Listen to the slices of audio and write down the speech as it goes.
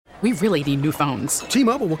We really need new phones.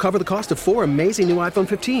 T-Mobile will cover the cost of 4 amazing new iPhone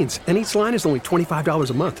 15s, and each line is only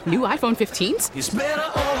 $25 a month. New iPhone 15s? It's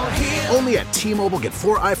better over here. Only at T-Mobile, get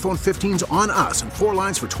 4 iPhone 15s on us and 4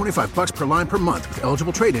 lines for $25 per line per month with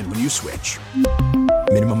eligible trade-in when you switch.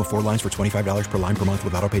 Minimum of 4 lines for $25 per line per month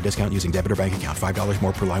with autopay discount using debit or bank account. $5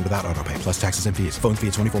 more per line without autopay, plus taxes and fees. Phone fee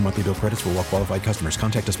at 24 monthly bill credits for well-qualified customers.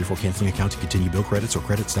 Contact us before canceling account to continue bill credits or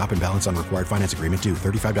credit stop and balance on required finance agreement due.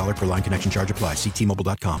 $35 per line connection charge applies. See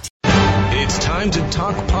T-Mobile.com. It's time to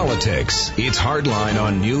talk politics. It's Hardline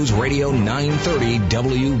on News Radio 930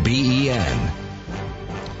 WBEN.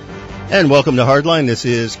 And welcome to Hardline. This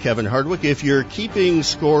is Kevin Hardwick. If you're keeping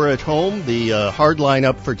score at home, the Hardline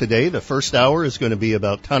up for today, the first hour is going to be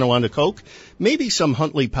about Tonawanda Coke, maybe some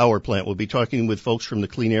Huntley Power Plant. We'll be talking with folks from the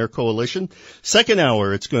Clean Air Coalition. Second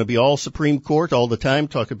hour, it's going to be all Supreme Court all the time,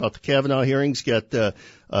 talking about the Kavanaugh hearings. Get the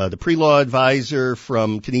pre-law advisor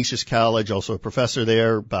from Canisius College, also a professor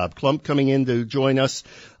there, Bob Klump, coming in to join us.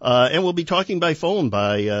 And we'll be talking by phone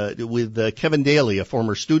with Kevin Daly, a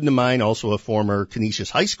former student of mine, also a former Canisius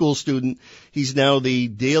High School student. He's now the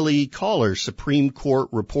Daily Caller Supreme Court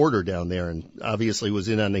reporter down there, and obviously was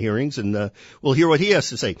in on the hearings, and we'll hear what he has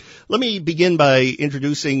to say. Let me begin by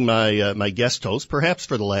introducing my guest host, perhaps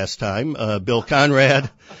for the last time, Bill Conrad.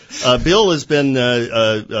 Bill has been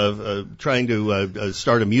trying to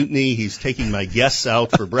start a mutiny. He's taking my guests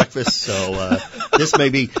out for breakfast, so this may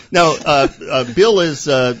be... Now, Bill is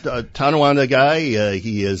a Tonawanda guy.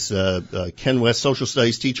 He is Ken West social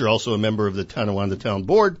studies teacher, also a member of the Tonawanda Town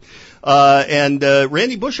Board. And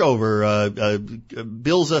Randy Bushover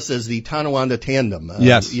bills us as the Tonawanda Tandem.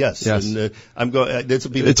 Yes. And I'm going. This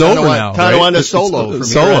will be the it's over now, Tonawanda right? solo. From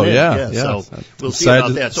solo, here on in. So we'll see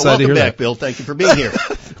about that. So welcome back, Bill. Thank you for being here.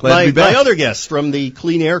 Glad to be back. My other guests from the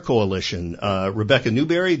Clean Air Coalition, Rebecca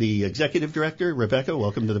Newberry, the executive director. Rebecca,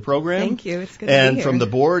 welcome to the program. Thank you. It's good to be here. And from the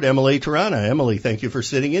board, Emily Tarana. Emily, thank you for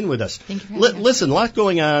sitting in with us. Thank you for having us. Listen, a lot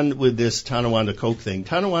going on with this Tonawanda Coke thing.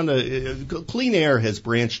 Tonawanda Clean Air has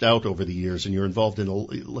branched out over the years, and you're involved in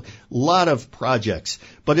a lot of projects.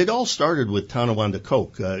 But it all started with Tonawanda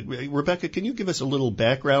Coke. Rebecca, can you give us a little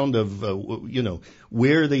background of,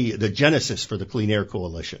 where the genesis for the Clean Air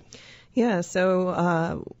Coalition? Yeah, so,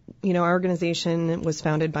 our organization was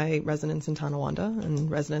founded by residents in Tonawanda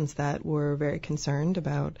and residents that were very concerned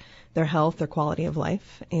about their health, their quality of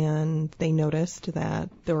life, and they noticed that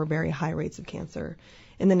there were very high rates of cancer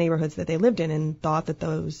in the neighborhoods that they lived in and thought that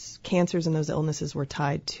those cancers and those illnesses were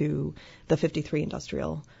tied to the 53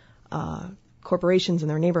 industrial corporations in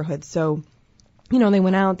their neighborhoods. So, they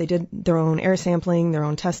went out, they did their own air sampling, their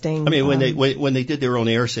own testing. I mean, when they did their own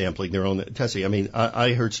air sampling, their own testing, I mean,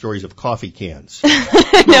 I heard stories of coffee cans. No,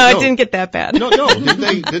 it didn't get that bad. No,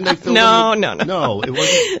 didn't they fill No, them? no. No, it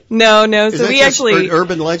wasn't. No. Is So that we just actually an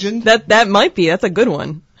urban legend? that might be. That's a good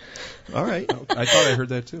one. All right. I thought I heard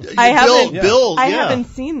that too. I I haven't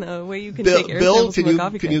seen the way you can take air samples from a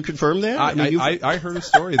coffee can can. you confirm that? I heard a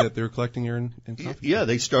story that they were collecting air in coffee. Yeah,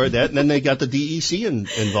 they started that, and then they got the DEC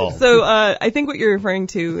involved. So I think what you're referring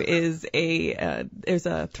to is there's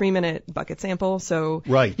a 3-minute bucket sample. So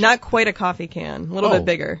right. Not quite a coffee can, a little bit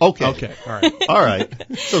bigger. Okay. All right.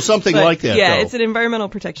 So something like that. Yeah, though. it's an Environmental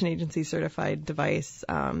Protection Agency certified device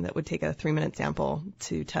that would take a 3-minute sample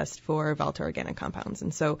to test for volatile organic compounds.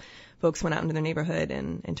 And so folks went out into their neighborhood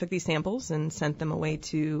and took these samples and sent them away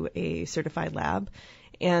to a certified lab.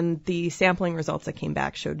 And the sampling results that came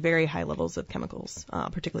back showed very high levels of chemicals,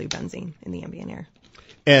 particularly benzene, in the ambient air.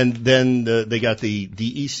 And then they got the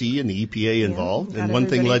DEC and the EPA involved, and one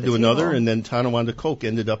thing led to another, and then Tonawanda Coke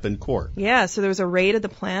ended up in court. Yeah, so there was a raid at the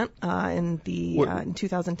plant in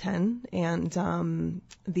 2010, and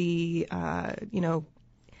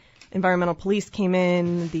environmental police came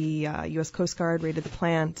in, the U.S. Coast Guard raided the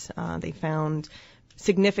plant. They found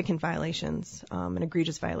significant violations and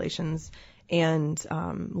egregious violations. And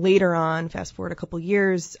later on, fast forward a couple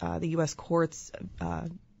years, the U.S. courts,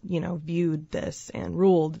 viewed this and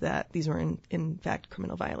ruled that these were in fact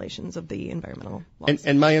criminal violations of the environmental laws.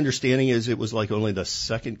 And my understanding is it was like only the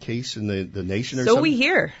second case in the nation or something? So we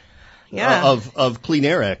hear. Yeah. Of Clean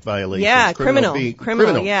Air Act violations. Yeah, criminal,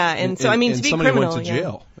 yeah. And so, to be criminal. Somebody went to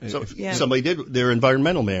jail. So somebody did, their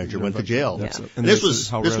environmental manager went to jail. Yeah. And this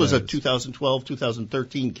was a 2012,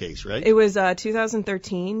 2013 case, right? It was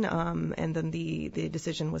 2013, and then the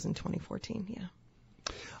decision was in 2014, yeah.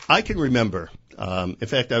 I can remember. In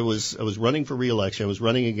fact, I was running for re-election. I was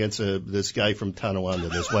running against this guy from Tonawanda,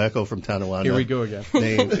 this wacko from Tonawanda. Here we go again.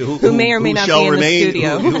 Who may or may not be in the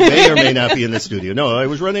studio. Who may or may not be in the studio. No, I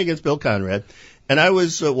was running against Bill Conrad. And I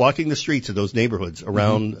was walking the streets of those neighborhoods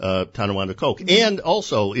around Tonawanda Coke, and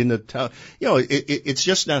also in the town. It's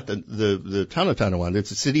just not the town of Tonawanda; it's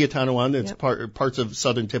the city of Tonawanda. It's parts of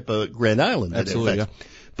southern tip of Grand Island. Absolutely. Yeah.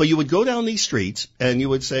 But you would go down these streets, and you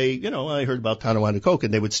would say, I heard about Tonawanda Coke,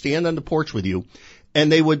 and they would stand on the porch with you,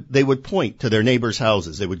 and they would point to their neighbors'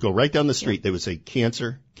 houses. They would go right down the street. They would say,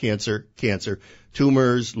 cancer, cancer, cancer.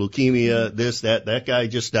 Tumors, leukemia, this, that guy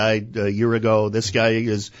just died a year ago. This guy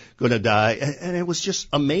is going to die. And it was just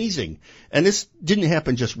amazing. And this didn't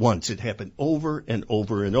happen just once. It happened over and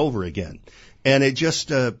over and over again. And it just,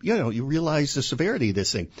 you realize the severity of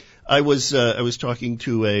this thing. I was talking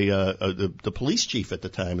to the police chief at the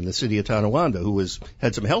time in the city of Tonawanda who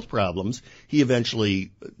had some health problems. He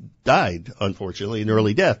eventually died, unfortunately, an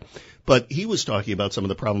early death. But he was talking about some of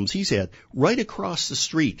the problems he's had. Right across the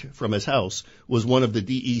street from his house was one of the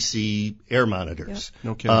DEC air monitors. Yeah.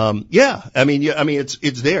 No kidding.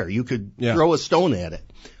 It's there. You could throw a stone at it.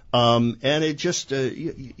 And it just,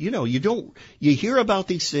 you hear about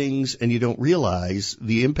these things and you don't realize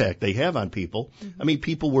the impact they have on people. Mm-hmm. I mean,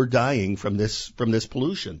 people were dying from this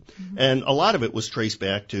pollution. Mm-hmm. And a lot of it was traced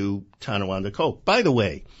back to Tonawanda Coke. By the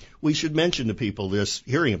way, we should mention to people this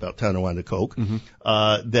hearing about Tonawanda Coke,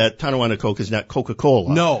 that Tonawanda Coke is not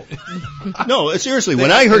Coca-Cola. No. No, seriously,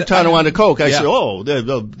 when I heard Tonawanda Coke, I said,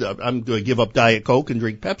 I'm going to give up Diet Coke and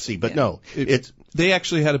drink Pepsi. But no, they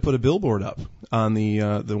actually had to put a billboard up on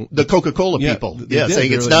the Coca-Cola people.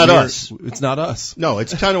 Saying it's not us. It's not us. No,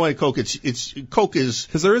 it's Tonawanda Coke. It's Coke is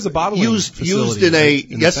because there is a bottling used in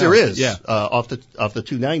there is off the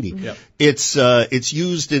 290. Yep. It's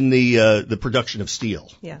used in the production of steel.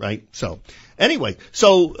 Yeah. Right. So anyway,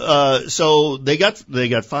 so they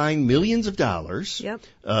got fined millions of dollars. Yep.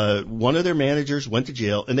 One of their managers went to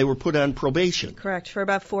jail and they were put on probation. Correct, for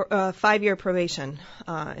about 5-year probation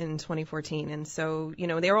in 2014. And so,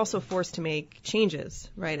 they were also forced to make changes,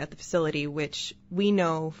 right, at the facility, which we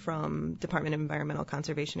know from Department of Environmental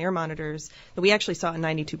Conservation air monitors that we actually saw a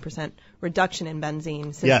 92% reduction in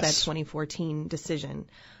benzene since that 2014 decision.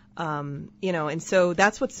 And so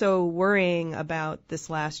that's what's so worrying about this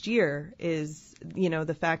last year is,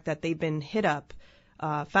 the fact that they've been hit up,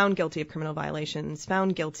 found guilty of criminal violations,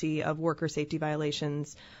 found guilty of worker safety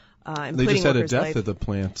violations, they just had a death at the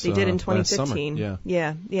plant. They did in 2015.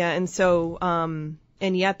 Yeah. And so,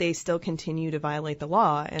 and yet they still continue to violate the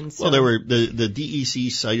law. And so, well, there were the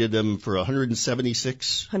DEC cited them for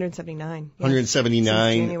 179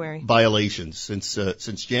 179 violations since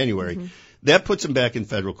January. Mm-hmm. That puts them back in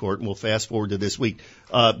federal court, and we'll fast forward to this week.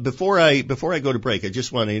 Before I go to break, I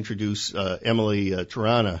just want to introduce Emily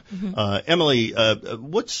Tirana. Mm-hmm. Emily,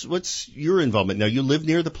 what's your involvement? Now, you live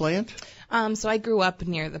near the plant? So I grew up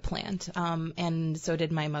near the plant, and so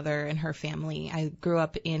did my mother and her family. I grew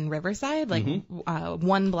up in Riverside,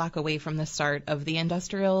 1 block away from the start of the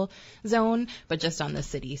industrial zone, but just on the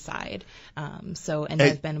city side.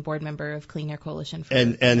 I've been a board member of Clean Air Coalition for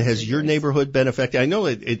and has your neighborhood been affected? I know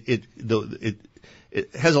it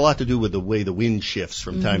has a lot to do with the way the wind shifts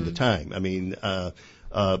from time to time. I mean,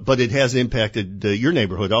 but it has impacted your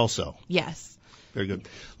neighborhood also. Yes. Very good.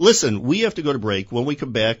 Listen, we have to go to break. When we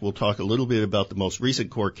come back, we'll talk a little bit about the most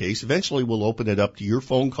recent court case. Eventually, we'll open it up to your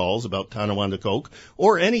phone calls about Tonawanda Coke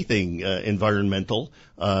or anything environmental.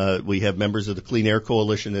 We have members of the Clean Air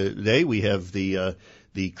Coalition today. We have the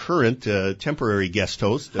current temporary guest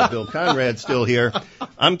host, Bill Conrad, still here.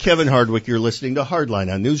 I'm Kevin Hardwick. You're listening to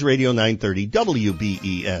Hardline on News Radio 930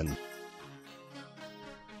 WBEN.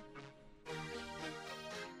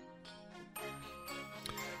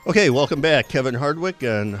 Okay, welcome back. Kevin Hardwick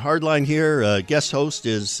on Hardline here. Guest host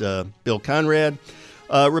is Bill Conrad.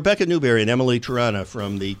 Rebecca Newberry and Emily Tirana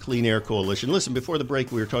from the Clean Air Coalition. Listen, before the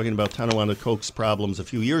break, we were talking about Tonawanda Coke's problems a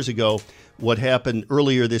few years ago. What happened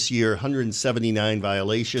earlier this year, 179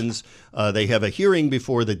 violations. They have a hearing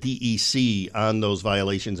before the DEC on those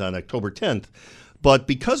violations on October 10th. But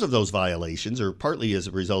because of those violations, or partly as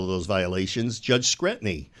a result of those violations, Judge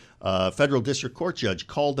Scretany, federal district court judge,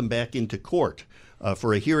 called them back into court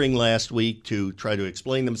for a hearing last week to try to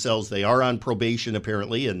explain themselves. They are on probation,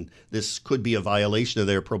 apparently, and this could be a violation of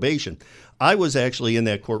their probation. I was actually in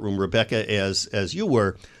that courtroom, Rebecca, as you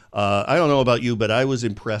were. I don't know about you, but I was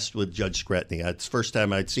impressed with Judge Scretany. It's the first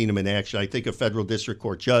time I'd seen him in action. I think a federal district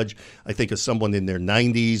court judge. I think of someone in their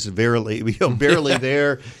 90s, barely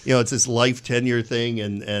there. It's this life tenure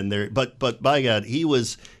thing, but by God, he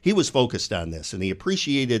was focused on this, and he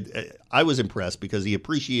appreciated. I was impressed because he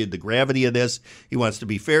appreciated the gravity of this. He wants to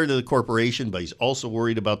be fair to the corporation, but he's also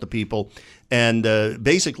worried about the people. And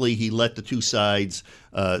basically, he let the two sides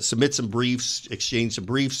submit some briefs, exchange some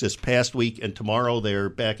briefs this past week, and tomorrow they're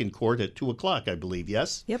back in court at 2 o'clock, I believe,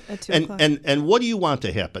 yes? Yep, at 2 o'clock. And what do you want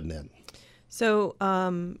to happen then? So,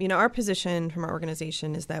 our position from our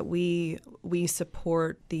organization is that we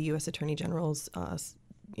support the U.S. Attorney General's,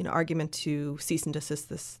 argument to cease and desist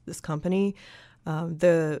this company.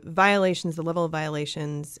 The violations, the level of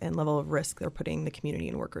violations and level of risk they're putting the community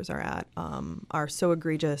and workers are so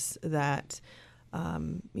egregious that,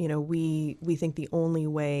 we think the only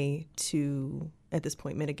way to, at this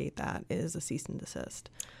point, mitigate that is a cease and desist.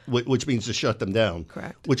 Which means to shut them down.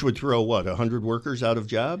 Correct. Which would throw, 100 workers out of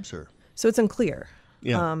jobs? Or So it's unclear.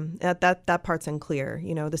 Yeah. That part's unclear.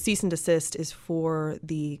 The cease and desist is for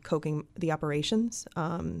the coking, the operations.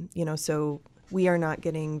 So we are not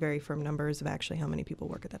getting very firm numbers of actually how many people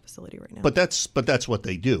work at that facility right now. But that's what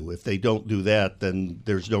they do. If they don't do that, then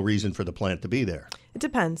there's no reason for the plant to be there. It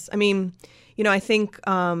depends. I mean, I think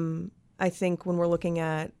when we're looking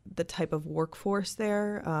at the type of workforce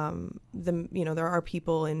there, there are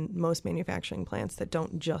people in most manufacturing plants that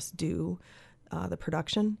don't just do the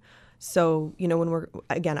production. So,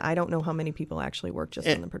 I don't know how many people actually work just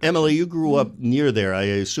on the production. Emily, you grew up near there. I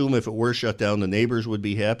assume if it were shut down, the neighbors would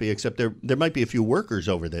be happy, except there might be a few workers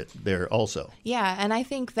over there also. Yeah, and I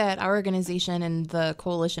think that our organization and the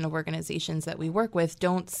coalition of organizations that we work with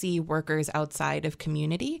don't see workers outside of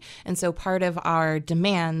community. And so part of our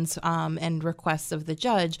demands and requests of the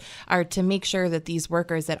judge are to make sure that these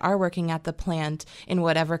workers that are working at the plant in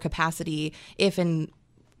whatever capacity, if and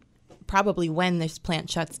probably when this plant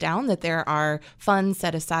shuts down, that there are funds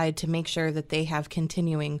set aside to make sure that they have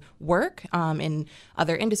continuing work in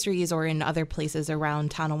other industries or in other places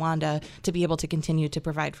around Tonawanda to be able to continue to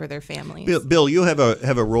provide for their families. Bill, you have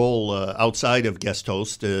a role outside of guest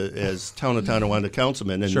host as Town of Tonawanda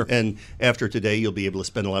councilman, and, Sure. and after today, you'll be able to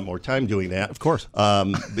spend a lot more time doing that. Of course.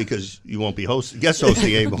 Because you won't be guest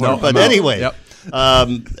hosting anymore. No, but I'm out. anyway, Yep.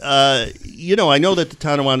 I know that the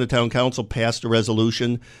Tonawanda Town Council passed a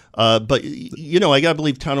resolution, but I got to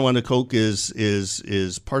believe Tonawanda Coke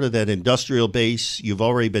is part of that industrial base. You've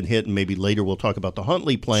already been hit, and maybe later we'll talk about the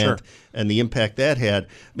Huntley plant Sure. and the impact that had. I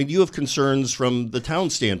mean, do you have concerns from the town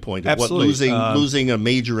standpoint of Absolutely. what losing a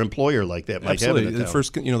major employer like that might have in the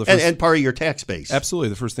town? And part of your tax base. Absolutely.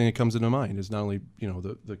 The first thing that comes into mind is not only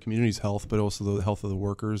the community's health, but also the health of the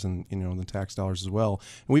workers and the tax dollars as well.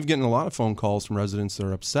 And we've gotten a lot of phone calls from residents that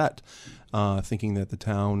are upset, thinking that the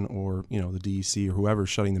town or the DEC or whoever is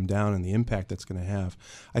shutting them down and the impact that's going to have.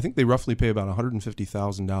 I think they roughly pay about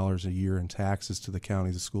 $150,000 a year in taxes to the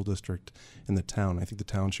county, the school district, and the town. I think the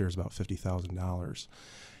town shares about $50,000.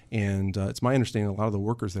 And it's my understanding a lot of the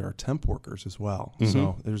workers there are temp workers as well. Mm-hmm.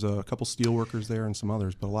 So there's a couple steel workers there and some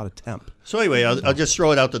others, but a lot of temp. So anyway, I'll just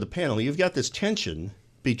throw it out to the panel. You've got this tension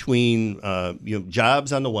between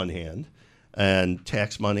jobs on the one hand and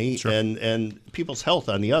tax money, Sure. and people's health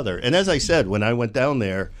on the other. And as I said, when I went down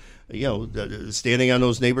there, standing on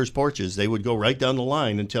those neighbors' porches, they would go right down the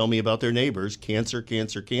line and tell me about their neighbors, cancer,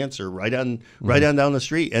 right on down the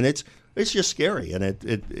street, and it's just scary, and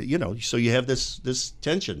it so you have this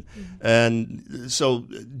tension, and so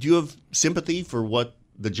do you have sympathy for what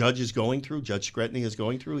the judge is going through, Judge Scretany is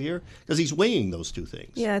going through here? Because he's weighing those two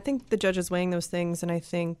things. Yeah, I think the judge is weighing those things, and I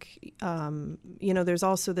think, there's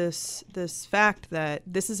also this fact that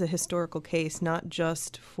this is a historical case, not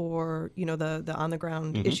just for, the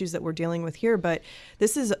on-the-ground Mm-hmm. issues that we're dealing with here, but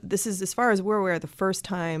this is, as far as we're aware, the first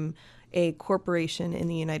time a corporation in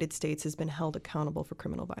the United States has been held accountable for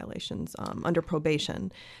criminal violations under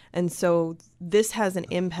probation. And so this has an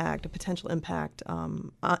impact, a potential impact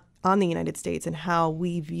on the United States and how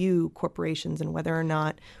we view corporations and whether or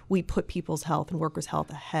not we put people's health and workers' health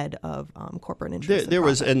ahead of corporate interests. There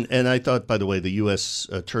was, and I thought, by the way, the U.S.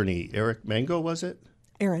 Attorney Eric Mango, was it?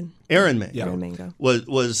 Aaron Mango. Yeah. Aaron Mango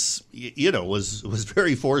was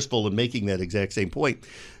very forceful in making that exact same point.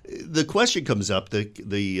 The question comes up: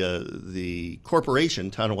 the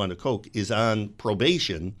corporation Tonawanda Coke is on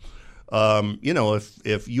probation.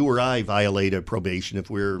 If you or I violate a probation,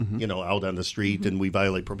 if we're out on the street and we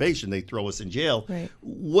violate probation, they throw us in jail. Right.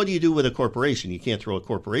 What do you do with a corporation? You can't throw a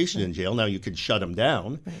corporation in jail. Now you can shut them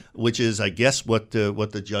down, which is, I guess, what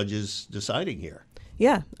the judge is deciding here.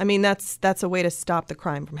 Yeah, I mean that's a way to stop the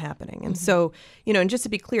crime from happening. And so, and just to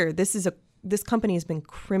be clear, this company has been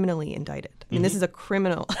criminally indicted. I mean, this is a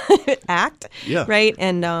criminal act, right?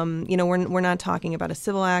 And we're not talking about a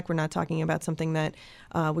civil act. We're not talking about something that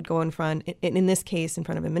would go in this case, in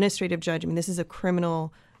front of an administrative judge. I mean, this is a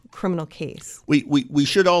criminal criminal case. We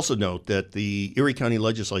should also note that the Erie County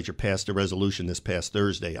Legislature passed a resolution this past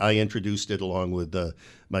Thursday. I introduced it along with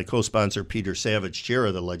my co-sponsor, Peter Savage, chair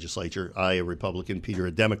of the legislature. I, a Republican, Peter,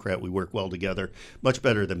 a Democrat. We work well together, much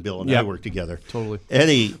better than Bill and I work together. Totally.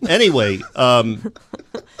 Anyway,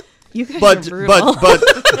 You guys are brutal.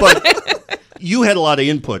 but you had a lot of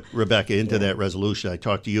input, Rebecca, into that resolution. I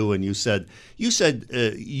talked to you, and you said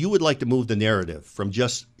you would like to move the narrative from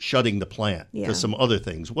just shutting the plant to some other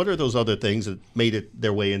things. What are those other things that made it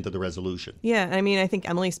their way into the resolution? Yeah, I mean, I think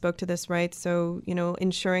Emily spoke to this, right? So,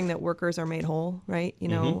 ensuring that workers are made whole, right?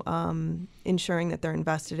 Ensuring that they're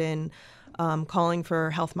invested in, calling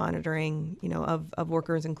for health monitoring, of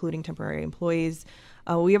workers, including temporary employees.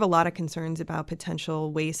 We have a lot of concerns about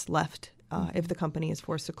potential waste left if the company is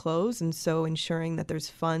forced to close, and so ensuring that there's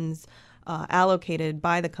funds allocated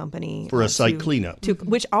by the company for a site cleanup,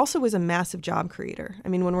 which also is a massive job creator. I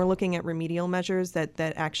mean, when we're looking at remedial measures, that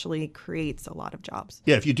actually creates a lot of jobs.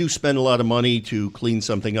 Yeah, if you do spend a lot of money to clean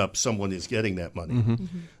something up, someone is getting that money. Mm-hmm.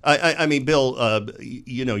 Mm-hmm. I mean, Bill,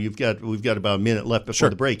 we've got about a minute left before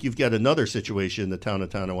the break. You've got another situation in the town of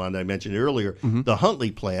Tonawanda I mentioned earlier, the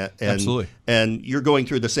Huntley plant, and Absolutely. And you're going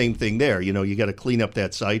through the same thing there. You got to clean up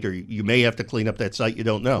that site, or you may have to clean up that site. You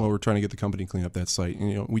don't know. Well, we're trying to get the company to clean up that site.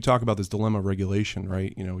 And, we talk about this dilemma of regulation,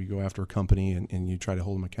 right? You go after a company and you try to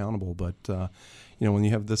hold them accountable, but when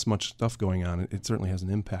you have this much stuff going on, it certainly has an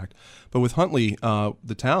impact. But with Huntley,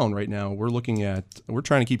 the town right now, we're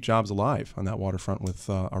trying to keep jobs alive on that waterfront with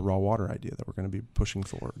a raw water idea that we're going to be pushing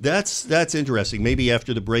forward. That's interesting. Maybe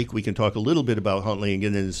after the break we can talk a little bit about Huntley and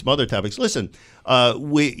get into some other topics. Listen,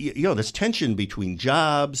 this tension between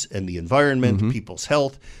jobs and the environment, people's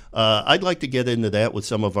health. I'd like to get into that with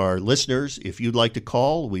some of our listeners. If you'd like to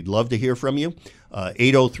call, we'd love to hear from you.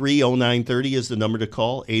 803-0930 is the number to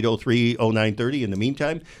call, 803-0930. In the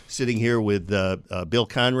meantime, sitting here with Bill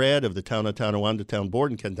Conrad of the Town of Tonawanda Town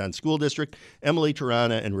Board and Kenton School District, Emily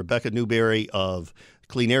Tarana, and Rebecca Newberry of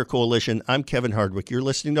Clean Air Coalition. I'm Kevin Hardwick. You're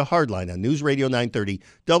listening to Hardline on News Radio 930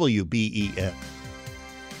 WBEN.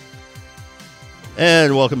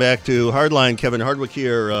 And welcome back to Hardline. Kevin Hardwick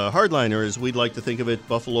here. Hardliner, as we'd like to think of it,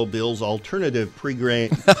 Buffalo Bills alternative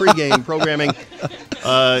pregame programming.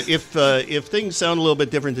 If things sound a little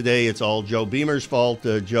bit different today, it's all Joe Beamer's fault.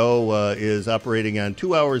 Joe is operating on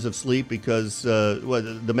 2 hours of sleep because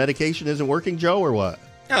the medication isn't working, Joe, or what?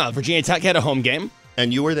 Virginia Tech had a home game.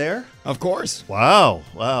 And you were there? Of course. Wow.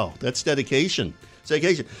 That's dedication.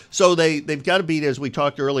 So they've got to beat, as we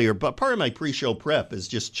talked earlier, but part of my pre-show prep is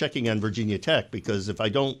just checking on Virginia Tech, because if I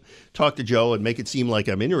don't talk to Joe and make it seem like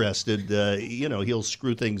I'm interested, he'll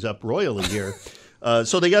screw things up royally here.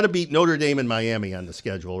 So they got to beat Notre Dame and Miami on the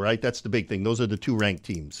schedule, right? That's the big thing. Those are the two ranked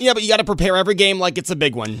teams. Yeah, but you got to prepare every game like it's a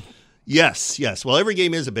big one. Yes. Well, every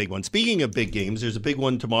game is a big one. Speaking of big games, there's a big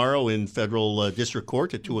one tomorrow in Federal District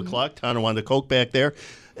Court at 2 o'clock. Tonawanda Coke back there.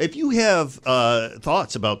 If you have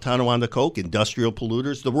thoughts about Tonawanda Coke, industrial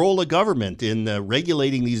polluters, the role of government in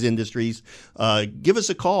regulating these industries, give us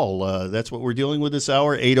a call. That's what we're dealing with this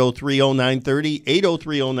hour, 803-0930,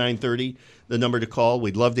 803-0930. The number to call.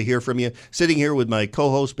 We'd love to hear from you. Sitting here with my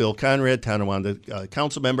co-host, Bill Conrad, Tonawanda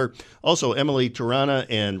council member, also Emily Tarana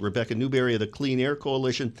and Rebecca Newberry of the Clean Air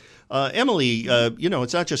Coalition. Emily,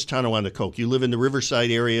 it's not just Tonawanda Coke. You live in the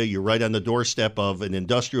Riverside area. You're right on the doorstep of an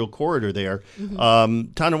industrial corridor there.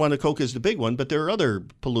 Tonawanda Coke is the big one, but there are other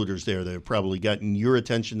polluters there that have probably gotten your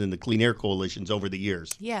attention in the Clean Air Coalitions over the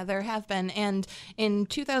years. Yeah, there have been. And in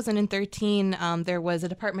 2013, there was a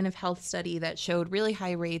Department of Health study that showed really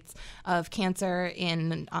high rates of cancer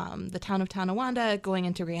in the town of Tonawanda, going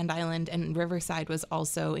into Grand Island, and Riverside was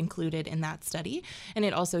also included in that study. And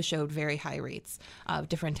it also showed very high rates of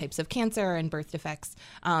different types of cancer and birth defects.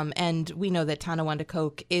 And we know that Tonawanda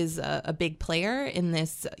Coke is a big player in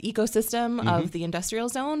this ecosystem of the industrial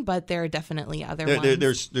zone, but there are definitely other ones. It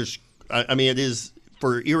is,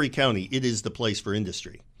 for Erie County, it is the place for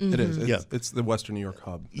industry. It is. It's the Western New York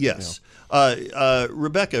hub. Yes.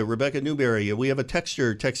 Rebecca Newberry, we have a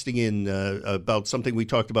texter texting in about something we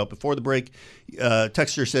talked about before the break.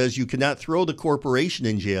 Texter says you cannot throw the corporation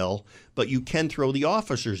in jail, but you can throw the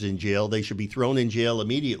officers in jail. They should be thrown in jail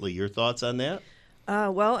immediately. Your thoughts on that?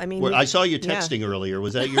 I saw you texting earlier.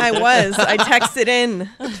 Was that your text? I was. I texted in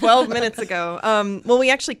 12 minutes ago. We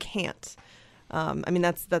actually can't.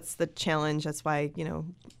 That's the challenge. That's why,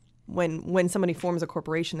 when somebody forms a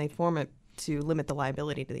corporation, they form it to limit the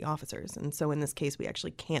liability to the officers. And so in this case, we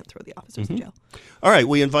actually can't throw the officers in jail. All right.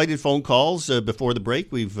 We invited phone calls before the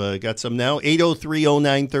break. We've got some now.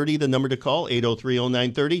 803-0930, the number to call,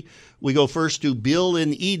 803-0930. We go first to Bill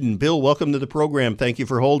in Eden. Bill, welcome to the program. Thank you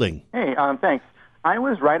for holding. Hey, thanks. I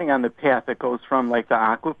was riding on the path that goes from like the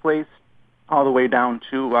Aqua Place all the way down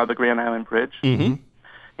to the Grand Island Bridge. Mm-hmm.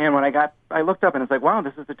 And when I looked up and it's like, wow,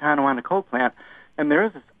 this is the Tonawanda coal plant. And there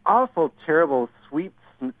is this awful, terrible, sweet,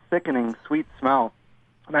 sickening, sweet smell.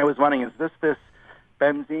 And I was wondering, is this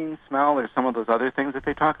benzene smell or some of those other things that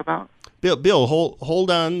they talk about? Bill,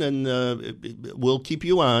 hold on, and we'll keep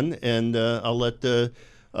you on, and I'll let the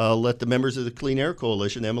members of the Clean Air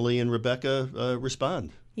Coalition, Emily and Rebecca,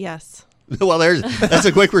 respond. Yes. Well, that's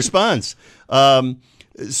a quick response.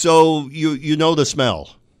 So you know the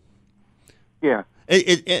smell. Yeah.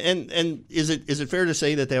 And is it fair to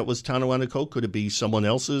say that was Tonawanda Coke? Could it be someone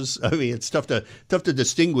else's? I mean, it's tough to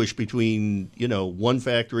distinguish between one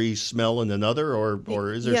factory's smell and another,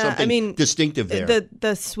 or is there something distinctive there?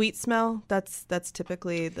 The sweet smell, that's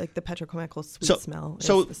typically like the petrochemical sweet smell. Is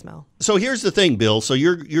the smell. So here's the thing, Bill. So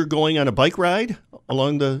you're going on a bike ride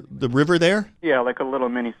along the river there? Yeah, like a little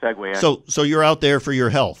mini Segway. So you're out there for your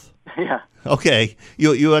health. Yeah. Okay.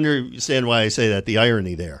 You understand why I say that? The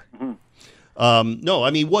irony there. Mm-hmm. No,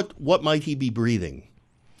 I mean, what might he be breathing?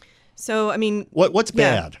 So, I mean... What's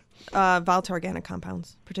bad? Volatile organic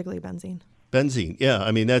compounds, particularly benzene. Benzene, yeah.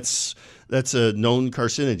 I mean, that's a known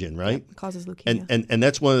carcinogen, right? It causes leukemia. And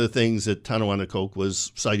that's one of the things that Tonawanda Coke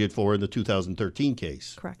was cited for in the 2013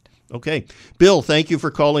 case. Correct. Okay. Bill, thank you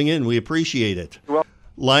for calling in. We appreciate it. Well,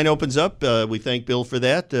 line opens up. We thank Bill for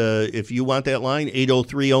that. If you want that line,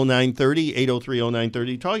 803-0930,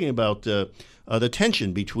 803-0930, talking about... the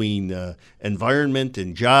tension between environment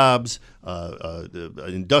and jobs, the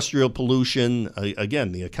industrial pollution,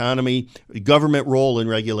 again, the economy, government role in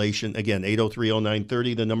regulation. Again,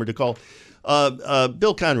 803-0930, the number to call.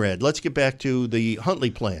 Bill Conrad, let's get back to the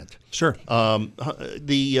Huntley plant. Sure.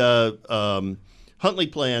 The Huntley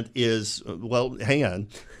plant is, well, hang on.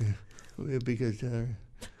 Because, no.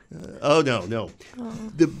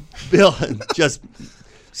 The Bill, just...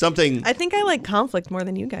 something. I think I like conflict more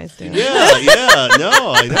than you guys do. Yeah.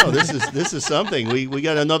 No, I know. This is something. We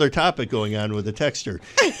got another topic going on with the texter.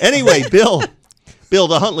 Anyway, Bill,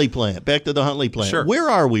 the Huntley plant. Back to the Huntley plant. Sure. Where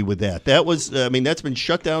are we with that? That's been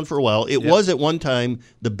shut down for a while. It was at one time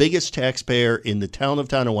the biggest taxpayer in the town of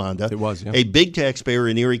Tonawanda. It was, yeah. A big taxpayer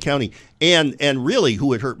in Erie County. And really,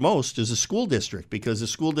 who it hurt most is the school district, because the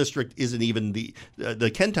school district isn't even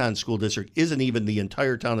the Kenton School District isn't even the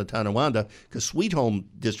entire town of Tonawanda, because Sweet Home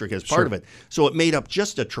District is part of it. So it made up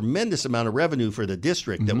just a tremendous amount of revenue for the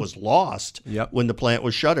district that was lost when the plant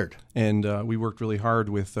was shuttered. And we worked really hard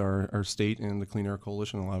with our state and the Clean Air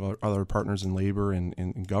Coalition, a lot of other partners in labor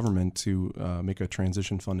and government to make a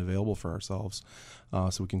transition fund available for ourselves,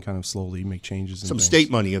 so we can kind of slowly make changes. Some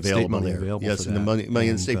state money available there. Yes, and the money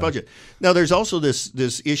in the state budget. Now, there's also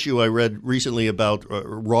this issue I read recently about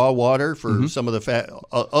raw water for some of the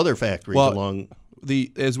other factories along.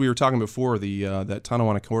 As we were talking before, that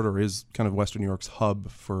Tonawanda corridor is kind of Western New York's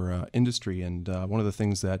hub for industry, and one of the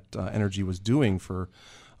things that Energy was doing for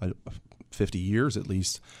 50 years at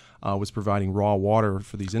least was providing raw water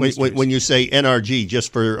for these industries. When you say NRG,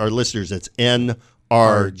 just for our listeners, it's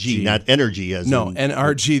NRG, not energy as no, in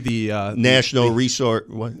NRG, the National Resource.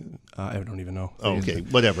 What? I don't even know. Oh, okay,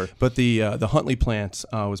 whatever. But the Huntley plant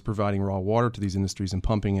was providing raw water to these industries and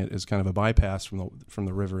pumping it as kind of a bypass from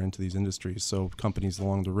the river into these industries. So companies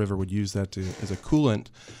along the river would use that as a coolant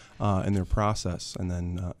in their process, and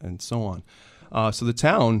then and so on. So the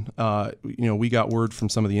town, we got word from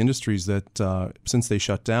some of the industries that since they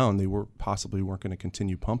shut down, they possibly weren't going to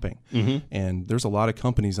continue pumping. Mm-hmm. And there's a lot of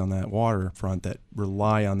companies on that waterfront that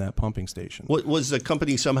rely on that pumping station. Was the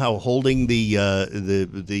company somehow holding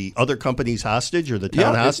the other companies hostage, or the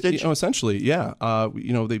town hostage? Essentially, yeah.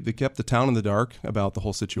 They kept the town in the dark about the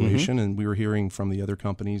whole situation, and we were hearing from the other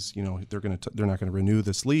companies, they're not going to renew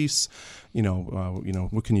this lease.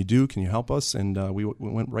 What can you do? Can you help us? And we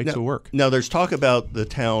went right to work. Now there's talk about the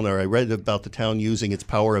town, or I read about the town using its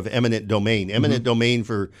power of eminent domain. Eminent domain,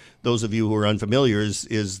 for those of you who are unfamiliar,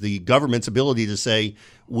 is the government's ability to say,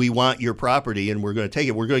 we want your property and we're going to take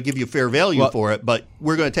it. We're going to give you fair value for it, but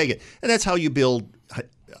we're going to take it. And that's how you build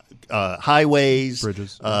highways,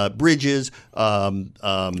 bridges. There's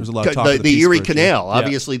a lot of talk of the Erie Bridge, Canal. yeah.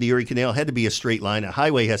 Obviously, the Erie Canal had to be a straight line. A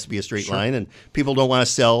highway has to be a straight line, and people don't want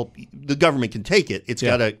to sell. The government can take it. It's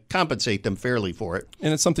got to compensate them fairly for it.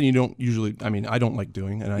 And it's something you don't usually. I mean, I don't like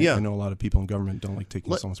doing, and I know a lot of people in government don't like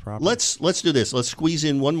taking someone's property. Let's do this. Let's squeeze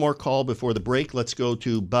in one more call before the break. Let's go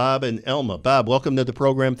to Bob and Elma. Bob, welcome to the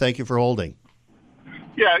program. Thank you for holding.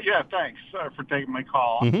 Yeah, thanks for taking my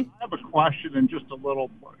call. Mm-hmm. I have a question and just a little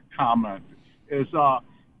comment. Is the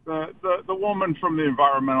woman from the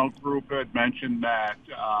environmental group had mentioned that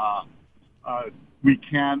we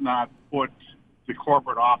cannot put the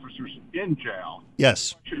corporate officers in jail.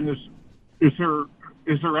 Yes. The question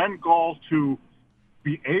is there end goal to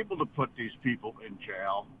be able to put these people in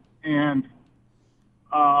jail? And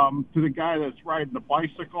to the guy that's riding the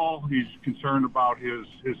bicycle, he's concerned about his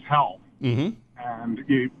health. Mm-hmm. And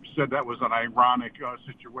he said that was an ironic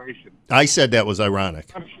situation. I said that was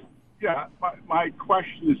ironic. Yeah, my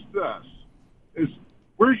question is this,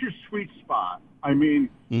 where's your sweet spot? I mean,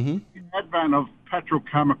 the advent of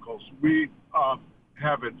petrochemicals, we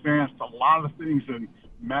have advanced a lot of things in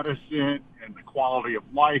medicine and the quality of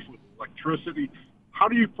life with electricity. How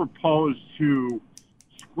do you propose to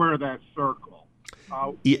square that circle?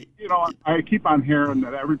 You know, I keep on hearing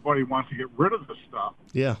that everybody wants to get rid of this stuff.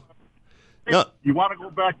 Yeah. Hey, no. You want to go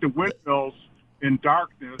back to windmills in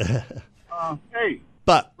darkness? Hey,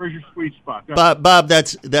 but where's your sweet spot? Bob,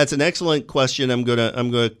 that's an excellent question. I'm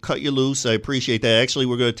gonna cut you loose. I appreciate that. Actually,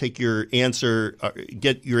 we're gonna take your answer,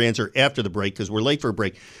 get your answer after the break because we're late for a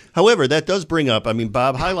break. However, that does bring up. I mean,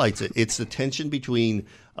 Bob highlights it. It's the tension between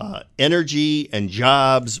energy and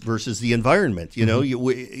jobs versus the environment. You know,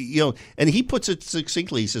 you know, and he puts it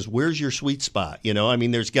succinctly. He says, "Where's your sweet spot?" You know, I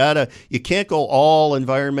mean, you can't go all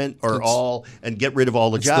environment or all and get rid of all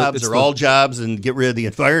the jobs, or all jobs and get rid of the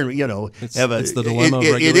environment. You know, it's the dilemma of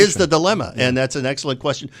it is the dilemma, yeah. And that's an excellent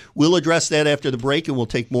question. We'll address that after the break, and we'll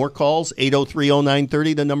take more calls.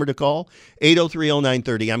 803-0930, the number to call.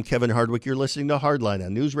 803-0930. I'm Kevin Hardwick. You're listening to Hardline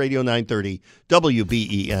on News Radio 930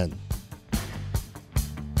 WBEN.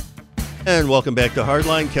 And welcome back to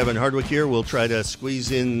Hardline. Kevin Hardwick here. We'll try to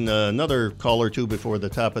squeeze in another call or two before the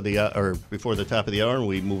top of the hour, and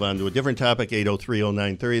we move on to a different topic.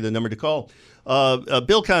 803-0930, the number to call.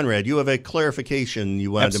 Bill Conrad, you have a clarification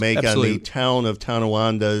you wanted to make absolutely. on the town of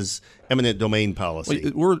Tonowanda's eminent domain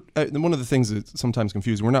policy. We're one of the things that's sometimes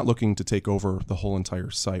confusing. We're not looking to take over the whole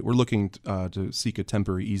entire site. We're looking to seek a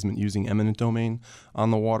temporary easement using eminent domain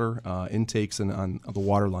on the water intakes and on the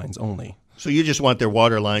water lines only. So you just want their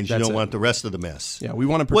water lines. You don't it. want the rest of the mess. Yeah, we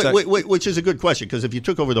want to protect. Which is a good question, because if you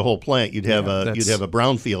took over the whole plant, you'd have a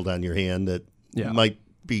brownfield on your hand that might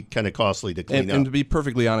be kind of costly to clean up. And to be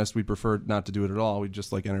perfectly honest, we'd prefer not to do it at all. We'd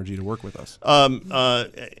just like energy to work with us.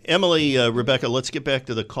 Emily, Rebecca, let's get back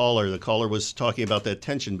to the caller. The caller was talking about that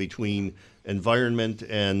tension between environment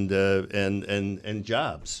and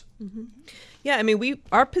jobs. Mm-hmm. Yeah, I mean,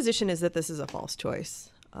 our position is that this is a false choice.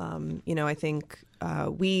 You know, I think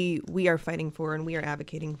we are fighting for and we are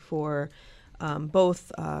advocating for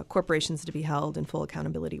both corporations to be held in full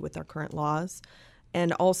accountability with our current laws,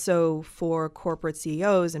 and also for corporate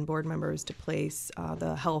CEOs and board members to place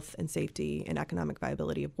the health and safety and economic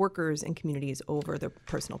viability of workers and communities over their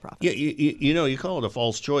personal profits. Yeah, you know, you call it a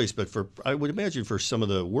false choice, but I would imagine for some of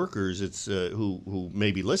the workers, it's who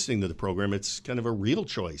may be listening to the program, it's kind of a real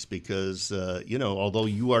choice because you know, although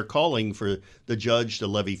you are calling for the judge to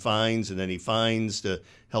levy fines and any fines to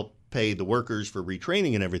help pay the workers for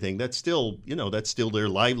retraining and everything, that's still their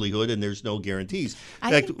livelihood, and there's no guarantees.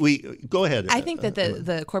 In fact, go ahead. I think that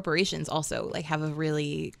the corporations also have a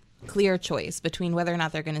really clear choice between whether or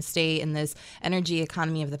not they're going to stay in this energy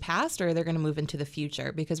economy of the past or they're going to move into the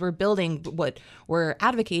future, because we're building what we're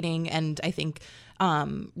advocating, and I think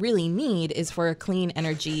really need is for a clean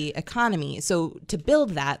energy economy. So to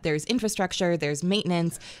build that, there's infrastructure, there's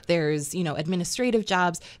maintenance, there's administrative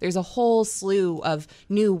jobs, there's a whole slew of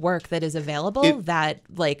new work that is available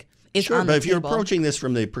is sure, on the but if table. you're approaching this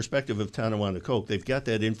from the perspective of Tonawanda Coke, they've got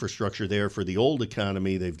that infrastructure there for the old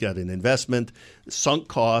economy. They've got an investment, sunk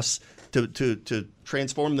costs to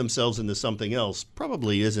transform themselves into something else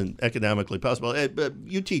probably isn't economically possible.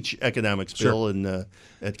 You teach economics, Bill, Sure.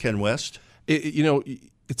 At Ken West.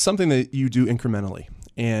 It's something that you do incrementally.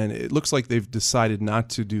 And it looks like they've decided not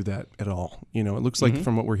to do that at all. It looks like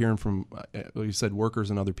from what we're hearing from, like you said, workers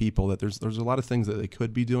and other people, that there's a lot of things that they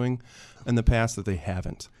could be doing in the past that they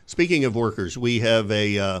haven't. Speaking of workers, we have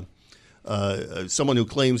someone who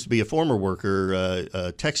claims to be a former worker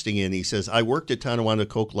texting in. He says, I worked at Tonawanda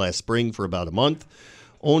Coke last spring for about a month.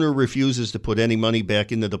 Owner refuses to put any money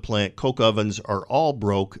back into the plant. Coke ovens are all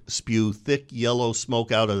broke, spew thick yellow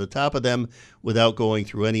smoke out of the top of them without going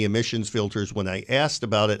through any emissions filters. When I asked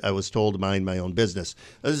about it, I was told to mind my own business.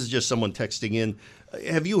 This is just someone texting in.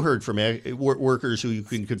 Have you heard from workers who you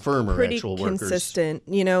can confirm are actual workers? Pretty consistent.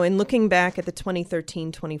 In looking back at the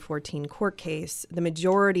 2013-2014 court case, the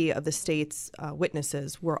majority of the state's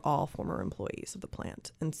witnesses were all former employees of the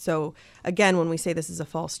plant. And so, again, when we say this is a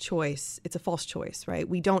false choice, it's a false choice, right?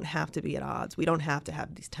 We don't have to be at odds. We don't have to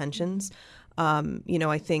have these tensions.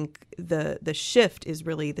 I think the shift is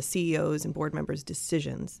really the CEOs and board members'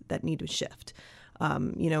 decisions that need to shift.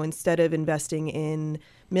 Instead of investing in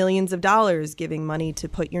millions of dollars, giving money to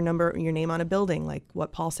put your name on a building, like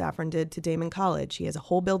what Paul Safran did to Damon College. He has a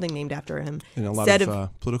whole building named after him. And a lot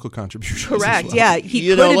of political contributions. Correct. As well. Yeah,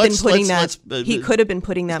 he could have been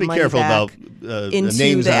putting that money careful back about into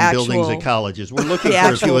names the on actual buildings at colleges. We're looking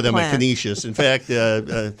for a few of them plan. at Canisius. In fact,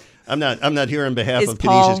 I'm not here on behalf of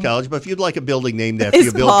Paul, Canisius College, but if you'd like a building named after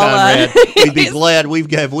you, Bill Paul, Conrad, we'd be glad. We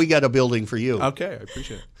got a building for you. Okay, I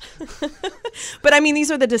appreciate it. But I mean,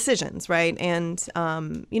 these are the decisions, right? And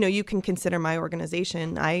you can consider my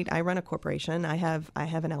organization. I run a corporation. I have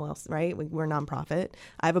an LLC, right? We're a nonprofit.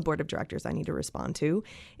 I have a board of directors I need to respond to,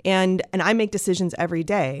 and I make decisions every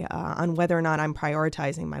day on whether or not I'm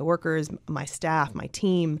prioritizing my workers, my staff, my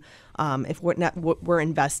team. If we're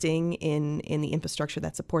investing in the infrastructure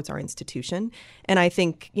that supports our institution. And I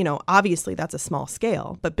think, obviously that's a small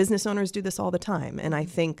scale, but business owners do this all the time. And I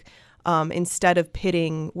think instead of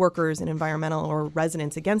pitting workers and environmental or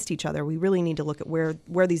residents against each other, we really need to look at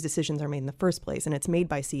where these decisions are made in the first place. And it's made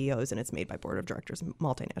by CEOs and it's made by board of directors,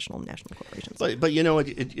 multinational and national corporations. But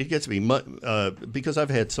it gets me, because I've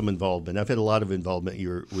had some involvement. I've had a lot of involvement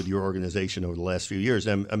with your organization over the last few years.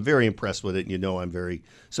 I'm very impressed with it, and I'm very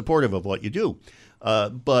supportive of what you do.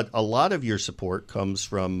 But a lot of your support comes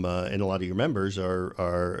from, and a lot of your members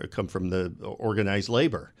come from the organized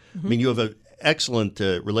labor. Mm-hmm. I mean, you have an excellent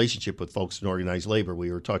relationship with folks in organized labor.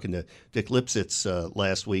 We were talking to Dick Lipsitz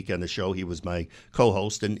last week on the show. He was my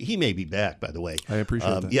co-host, and he may be back, by the way. I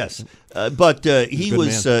appreciate that. Yes, but he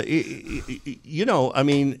was, I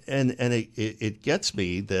mean, and it gets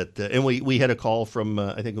me that, and we had a call from,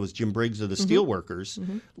 I think it was Jim Briggs of the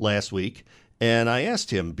Steelworkers last week. And I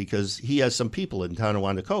asked him, because he has some people in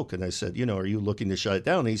Tonawanda Coke, and I said, are you looking to shut it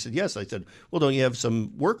down? And he said, yes. I said, well, don't you have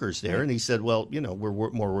some workers there? And he said, well,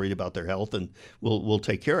 we're more worried about their health, and we'll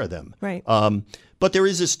take care of them. Right. But there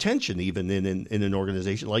is this tension even in an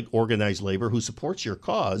organization like organized labor who supports your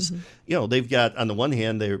cause. Mm-hmm. They've got, on the one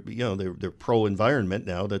hand, they're pro-environment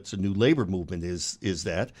now. That's a new labor movement is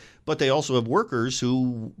that. But they also have workers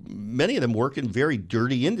who, many of them work in very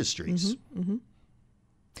dirty industries. Mm-hmm. Mm-hmm.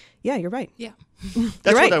 Yeah, you're right. Yeah.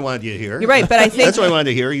 That's what I wanted you to hear. You're right, but I think that's what I wanted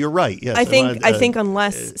to hear. You're right. Yes. I think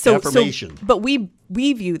unless affirmation. But we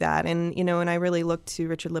view that, and and I really look to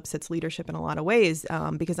Richard Lipsitz's leadership in a lot of ways,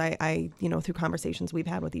 because I through conversations we've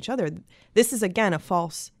had with each other, this is again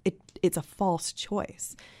it's a false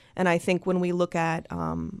choice, and I think when we look at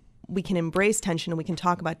we can embrace tension and we can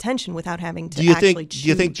talk about tension without having to choose. Do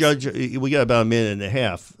you think, Judge, we got about a minute and a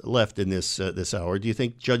half left in this hour. Do you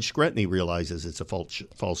think Judge Scretany realizes it's a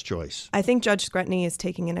false choice? I think Judge Scretany is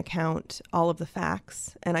taking into account all of the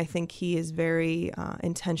facts, and I think he is very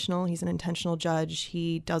intentional. He's an intentional judge.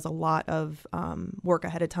 He does a lot of work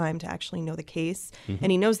ahead of time to actually know the case, and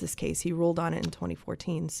he knows this case. He ruled on it in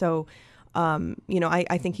 2014. So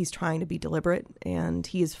I think he's trying to be deliberate, and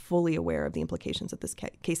he is fully aware of the implications that this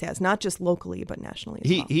case has, not just locally, but nationally as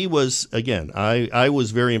well. He was, again, I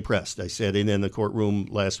was very impressed. I sat in the courtroom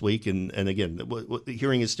last week, and again, the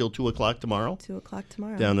hearing is still 2 o'clock tomorrow? 2 o'clock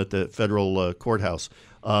tomorrow. Down at the federal courthouse.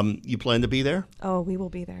 You plan to be there? Oh, we will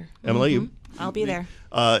be there. Emily, I'll be there.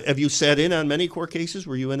 Have you sat in on many court cases?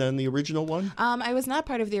 Were you in on the original one? I was not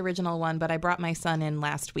part of the original one, but I brought my son in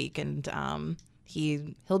last week, and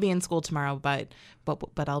he'll be in school tomorrow, but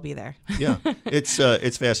I'll be there. Yeah, it's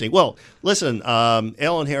fascinating. Well, listen,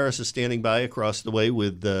 Alan Harris is standing by across the way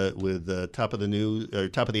with top of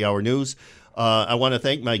the hour news. I want to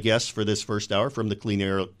thank my guests for this first hour from the Clean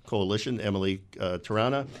Air Coalition, Emily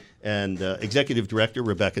Tarana, and Executive Director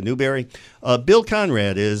Rebecca Newberry. Bill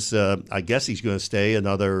Conrad is, I guess he's going to stay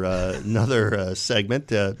another segment.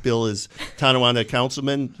 Bill is Tonawanda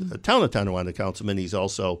councilman, town of Tonawanda councilman. He's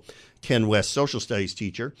also Ken West social studies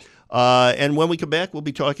teacher. And when we come back, we'll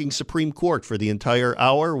be talking Supreme Court for the entire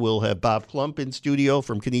hour. We'll have Bob Klump in studio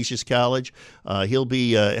from Canisius College. He'll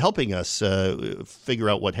be helping us figure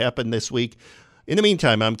out what happened this week. In the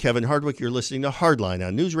meantime, I'm Kevin Hardwick. You're listening to Hardline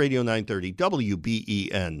on News Radio 930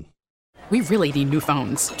 WBEN. We really need new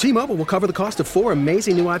phones. T-Mobile will cover the cost of 4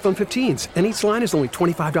 amazing new iPhone 15s, and each line is only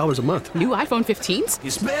 $25 a month. New iPhone 15s?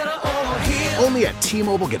 It's better over here. Only at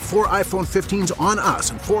T-Mobile, get 4 iPhone 15s on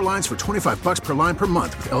us and 4 lines for $25 per line per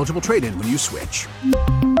month with eligible trade-in when you switch.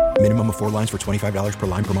 Minimum of 4 lines for $25 per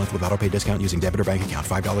line per month with autopay discount using debit or bank account.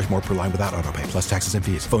 $5 more per line without autopay, plus taxes and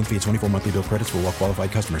fees. Phone fee at 24 monthly bill credits for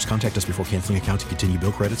well-qualified customers. Contact us before canceling account to continue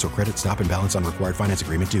bill credits or credit stop and balance on required finance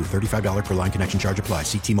agreement due. $35 per line connection charge applies.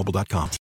 See T-Mobile.com.